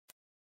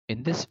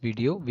In this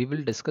video, we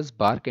will discuss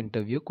Barc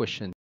interview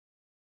questions.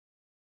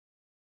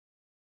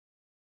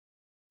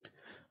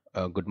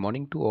 Good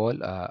morning to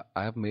all.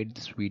 I have made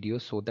this video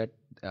so that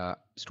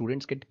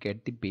students can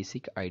get the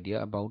basic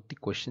idea about the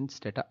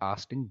questions that are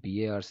asked in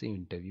BARC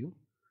interview.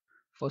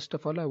 First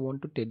of all, I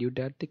want to tell you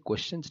that the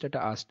questions that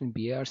are asked in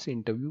BARC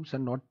interviews are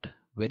not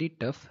very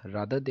tough,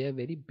 rather they are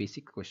very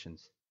basic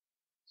questions.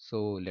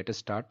 So let us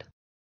start.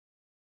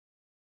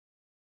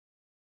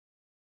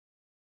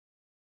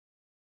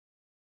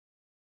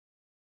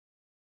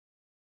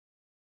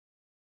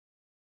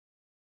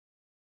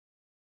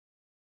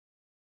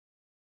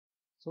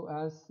 So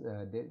as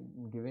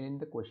given in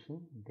the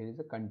question, there is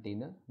a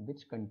container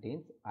which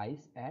contains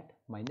ice at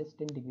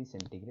 -10 degrees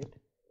centigrade.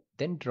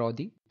 Then draw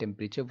the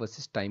temperature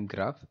versus time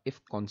graph if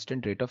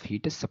constant rate of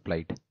heat is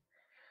supplied.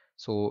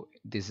 So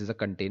this is a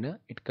container,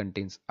 it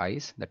contains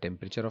ice. The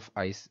temperature of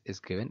ice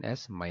is given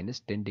as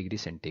 -10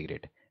 degrees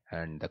centigrade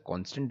and the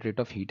constant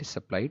rate of heat is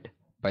supplied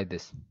by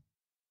this.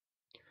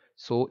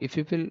 So if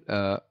you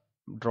will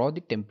draw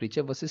the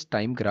temperature versus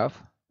time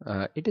graph,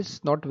 it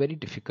is not very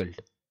difficult.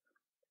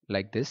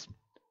 Like this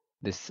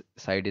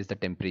side is the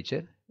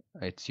temperature,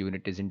 its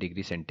unit is in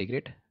degree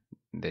centigrade.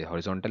 The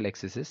horizontal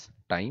axis is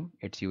time,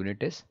 its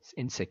unit is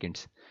in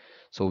seconds.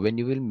 So when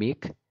you will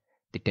make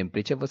the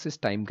temperature versus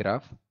time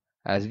graph,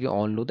 as we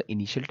all know, the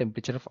initial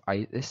temperature of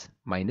ice is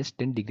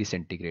 -10 degrees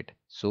centigrade.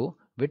 So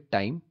with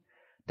time,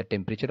 the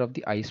temperature of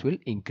the ice will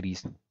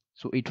increase.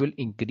 So it will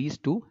increase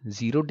to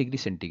 0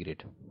 degree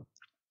centigrade.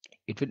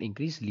 It will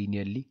increase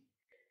linearly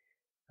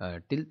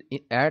till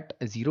at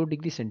 0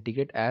 degree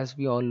centigrade. As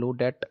we all know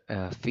that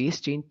phase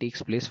change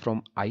takes place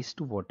from ice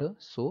to water,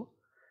 so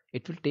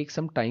it will take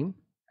some time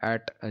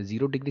at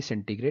 0 degree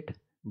centigrade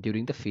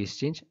during the phase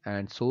change,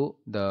 and so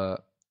the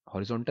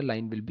horizontal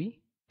line will be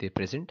there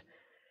present.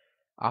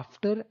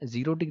 After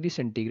 0 degree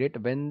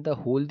centigrade, when the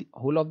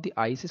whole of the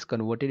ice is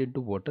converted into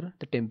water,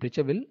 the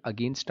temperature will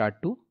again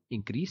start to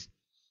increase.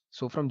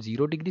 So from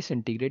 0 degree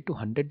centigrade to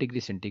 100 degree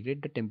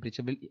centigrade, the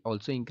temperature will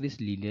also increase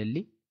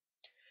linearly,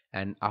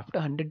 and after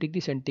 100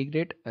 degree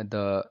centigrade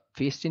the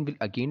phase change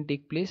will again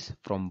take place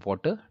from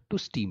water to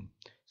steam.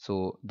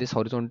 So this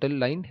horizontal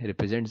line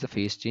represents the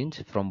phase change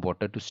from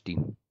water to steam.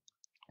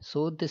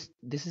 So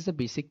this is a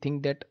basic thing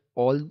that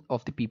all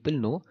of the people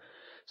know.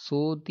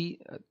 So the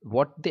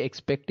what they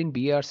expect in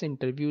BRC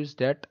interview is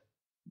that,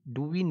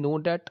 do we know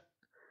that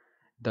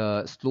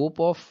the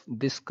slope of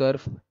this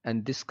curve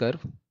and this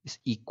curve is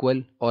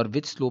equal, or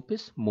which slope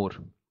is more?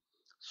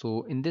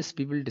 So in this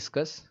we will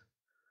discuss,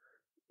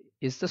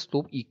 is the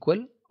slope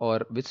equal or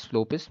which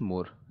slope is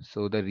more?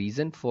 So the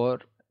reason for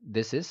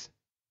this is,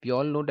 we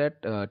all know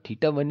that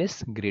theta 1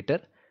 is greater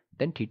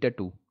than theta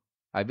 2.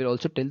 I will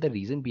also tell the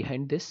reason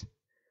behind this.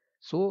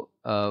 So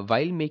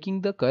while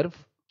making the curve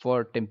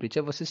for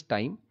temperature versus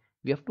time,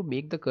 we have to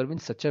make the curve in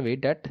such a way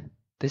that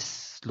this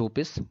slope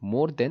is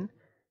more than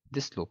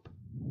this slope.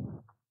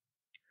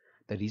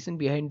 The reason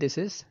behind this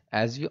is,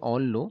 as we all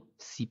know,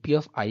 Cp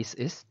of ice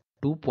is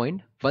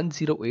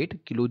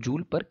 2.108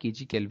 kilojoule per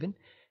kg Kelvin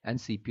and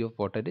Cp of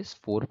water is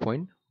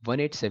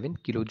 4.187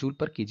 kilojoule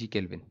per kg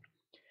Kelvin.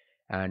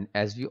 And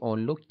as we all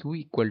know, Q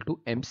equal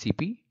to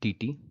mCp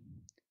dt,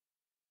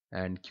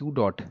 and Q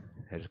dot,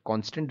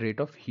 constant rate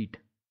of heat,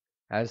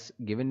 as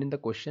given in the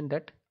question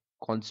that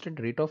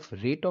constant rate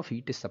of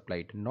heat is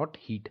supplied, not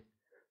heat.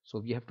 So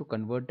we have to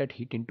convert that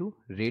heat into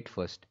rate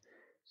first.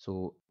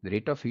 So the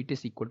rate of heat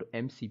is equal to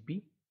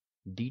mCp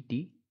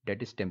dt,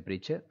 that is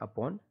temperature,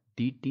 upon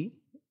dt,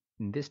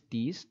 in this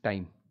t is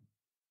time.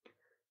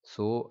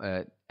 So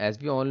as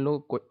we all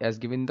know, as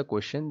given in the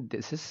question,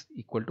 this is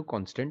equal to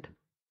constant.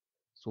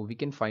 So we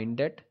can find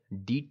that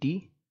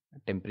dt,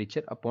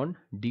 temperature, upon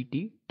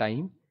dt,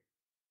 time,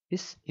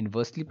 is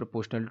inversely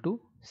proportional to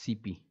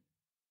Cp.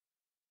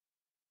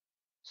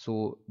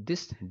 So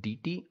this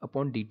dt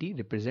upon dt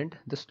represent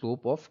the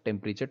slope of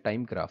temperature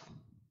time graph.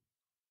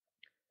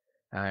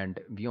 And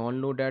we all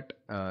know that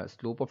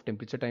slope of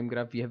temperature time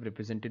graph we have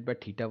represented by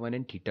theta 1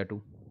 and theta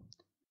 2.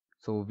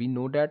 So we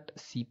know that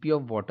Cp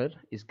of water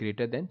is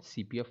greater than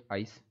Cp of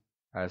ice,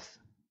 as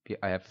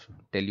I have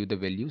tell you the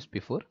values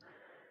before.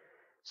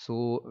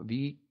 So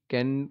we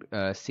can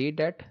say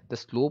that the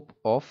slope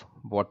of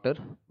water,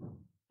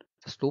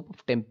 the slope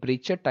of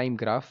temperature time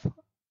graph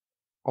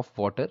of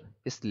water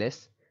is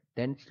less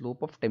than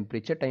slope of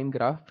temperature time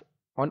graph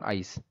on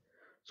ice.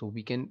 So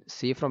we can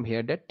say from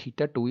here that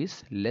theta 2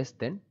 is less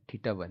than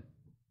theta 1.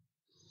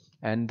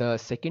 And the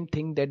second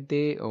thing that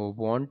they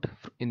want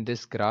in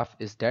this graph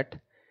is that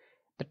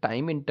the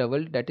time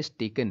interval that is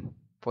taken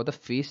for the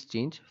phase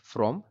change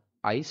from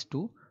ice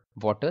to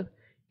water,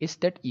 is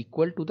that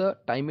equal to the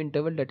time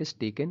interval that is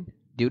taken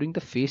during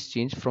the phase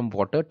change from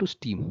water to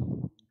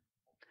steam.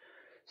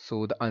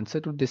 So the answer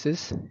to this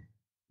is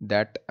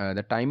that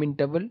the time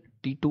interval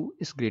t2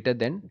 is greater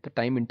than the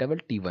time interval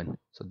t1.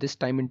 So this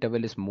time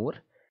interval is more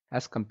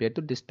as compared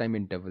to this time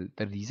interval.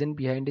 The reason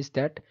behind is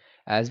that,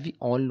 as we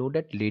all know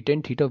that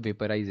latent heat of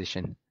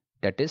vaporization,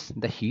 that is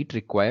the heat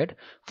required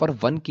for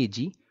 1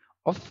 kg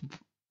of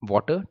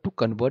water to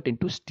convert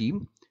into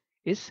steam,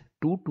 is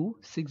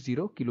 2260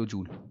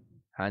 kilojoule,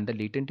 and the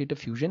latent heat of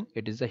fusion,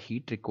 it is the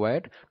heat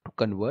required to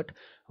convert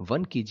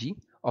 1 kg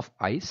of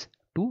ice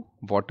to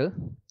water.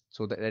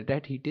 So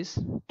that heat is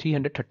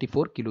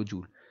 334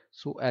 kilojoule.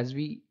 So as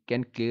we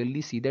can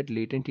clearly see that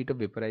latent heat of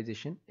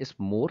vaporization is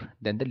more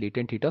than the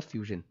latent heat of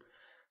fusion.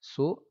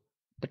 So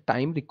the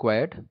time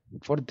required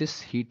for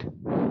this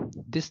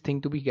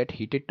thing to be get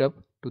heated up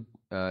to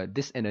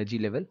this energy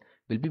level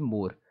will be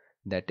more.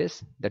 That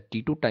is, the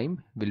T2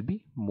 time will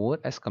be more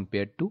as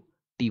compared to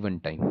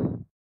T1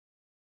 time.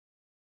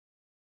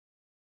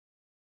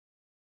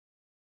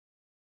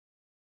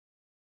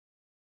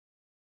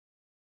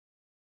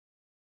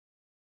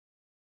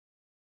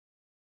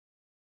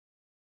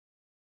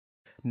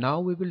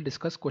 Now we will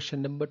discuss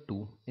question number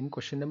 2. In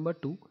question number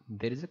 2,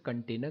 there is a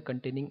container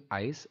containing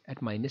ice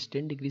at minus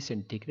 10 degrees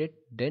centigrade.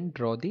 Then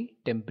draw the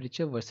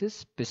temperature versus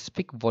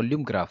specific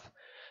volume graph.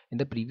 In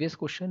the previous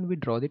question, we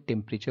draw the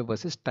temperature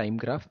versus time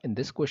graph. In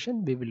this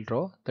question, we will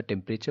draw the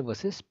temperature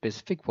versus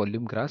specific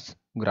volume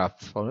graph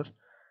for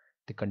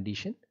the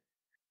condition.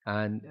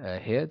 And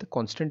here the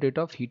constant rate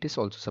of heat is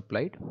also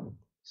supplied.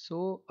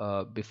 So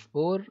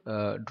before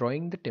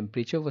drawing the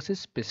temperature versus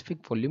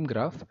specific volume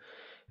graph,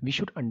 we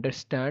should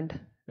understand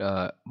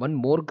one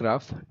more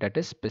graph, that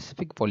is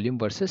specific volume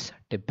versus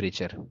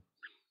temperature.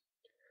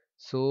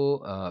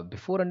 So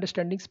before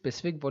understanding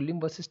specific volume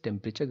versus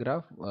temperature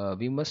graph,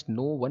 we must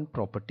know one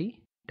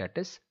property, that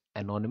is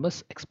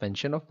anonymous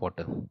expansion of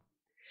water.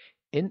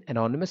 In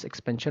anonymous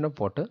expansion of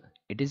water,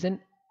 it is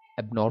an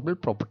abnormal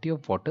property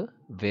of water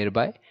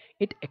whereby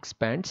it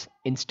expands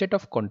instead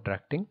of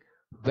contracting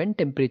when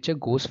temperature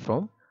goes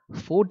from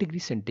 4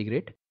 degrees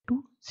centigrade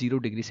to 0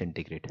 degree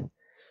centigrade.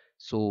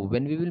 So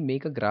when we will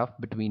make a graph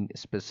between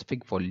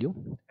specific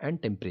volume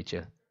and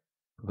temperature,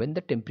 when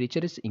the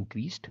temperature is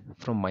increased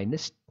from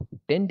minus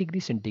 10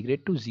 degrees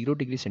centigrade to 0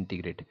 degree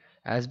centigrade,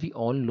 as we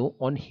all know,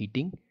 on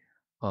heating,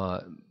 uh,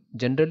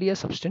 generally a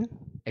substance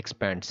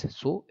expands,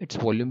 so its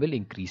volume will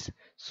increase.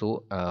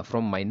 So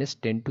from minus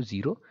 10 to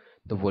 0,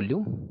 the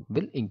volume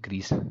will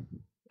increase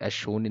as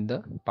shown in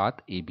the path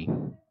AB.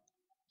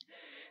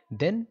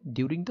 Then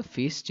during the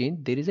phase change,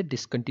 there is a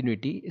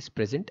discontinuity is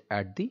present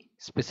at the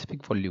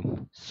specific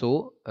volume.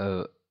 So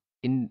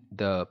in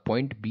the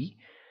point B,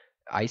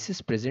 ice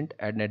is present,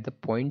 and at the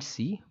point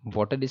C,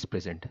 water is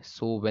present.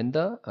 So when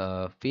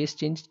the phase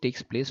change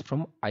takes place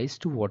from ice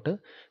to water,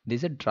 there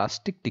is a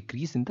drastic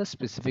decrease in the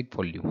specific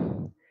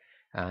volume.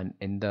 And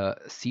in the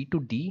C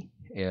to D,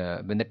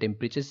 when the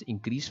temperatures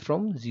increase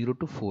from 0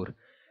 to 4,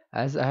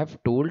 as I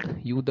have told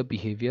you the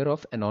behavior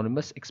of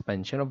anonymous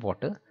expansion of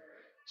water.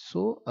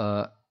 So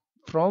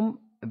from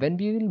when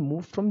we will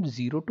move from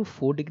 0 to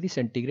 4 degrees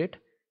centigrade,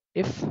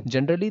 if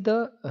generally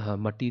the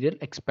material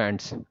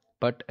expands,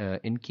 but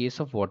in case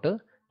of water,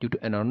 due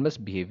to anonymous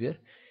behavior,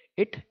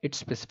 its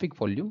specific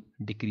volume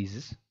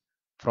decreases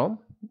from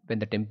when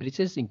the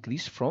temperature is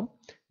increased from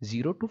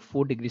 0 to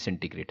 4 degrees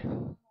centigrade,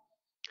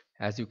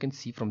 as you can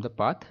see from the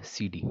path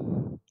CD.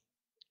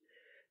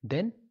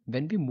 Then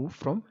when we move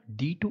from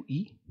D to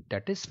E,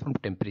 that is from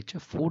temperature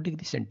 4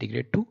 degrees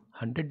centigrade to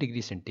 100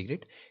 degrees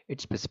centigrade,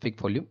 its specific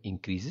volume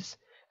increases.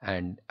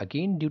 And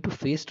again, due to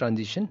phase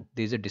transition,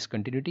 there is a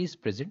discontinuity is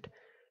present.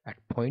 At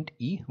point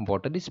E,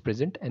 water is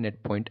present, and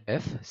at point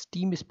F,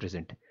 steam is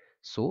present.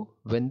 So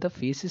when the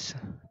phase is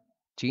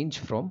changed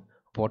from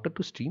water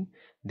to steam,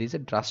 there is a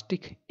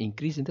drastic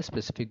increase in the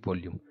specific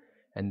volume.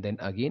 And then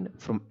again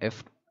from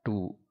F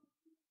to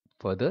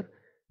further,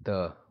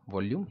 the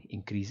volume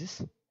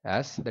increases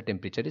as the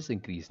temperature is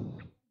increased.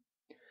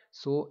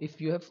 So if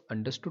you have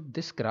understood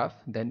this graph,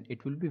 then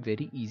it will be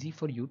very easy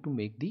for you to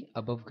make the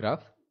above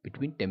graph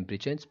between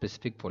temperature and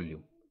specific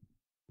volume.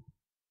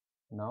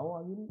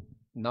 Now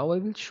I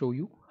will show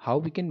you how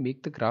we can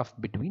make the graph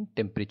between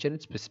temperature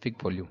and specific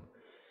volume.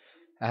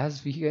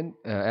 As we can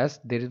as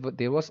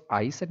there was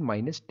ice at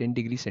minus 10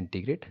 degrees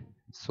centigrade.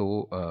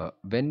 So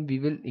when we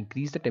will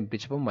increase the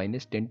temperature from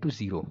minus 10 to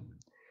 0,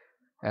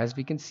 as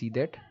we can see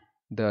that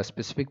the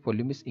specific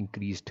volume is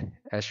increased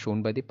as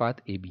shown by the path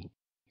AB.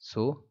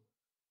 So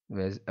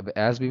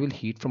as we will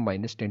heat from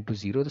minus 10 to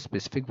 0, the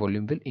specific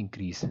volume will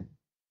increase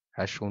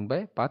as shown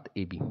by path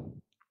AB.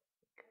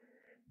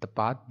 The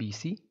path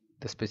BC,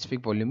 the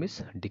specific volume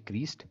is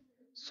decreased.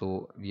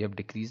 So we have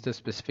decreased the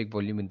specific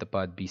volume in the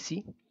path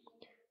BC.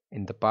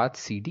 In the path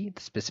CD,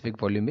 the specific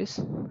volume is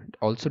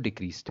also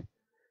decreased.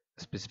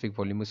 The specific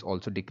volume is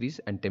also decreased,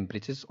 and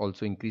temperatures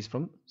also increase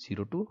from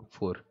 0 to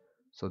 4.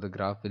 So the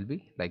graph will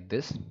be like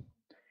this.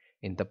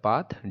 In the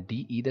path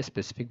DE, the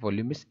specific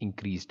volume is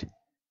increased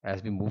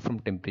as we move from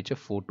temperature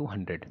 4 to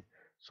 100.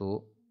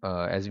 So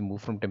as we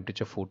move from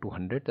temperature 4 to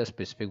 100, the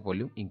specific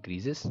volume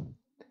increases.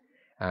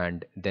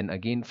 And then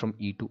again from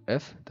E to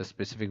F, the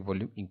specific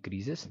volume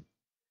increases,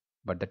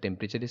 but the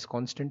temperature is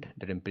constant.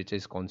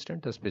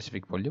 The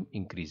specific volume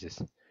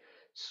increases.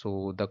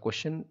 So the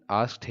question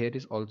asked here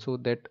is also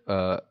that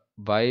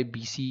why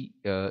BC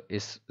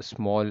is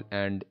small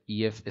and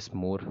EF is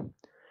more.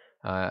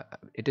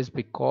 It is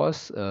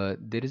because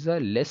there is a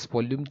less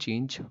volume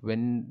change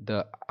when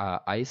the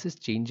ice is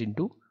changed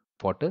into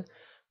water,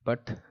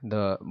 but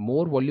the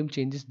more volume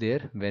change is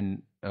there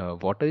when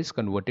water is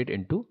converted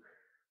into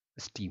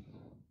steam.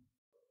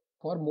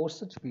 For more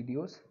such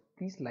videos,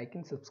 please like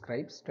and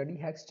subscribe Study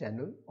Hacks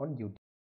channel on YouTube.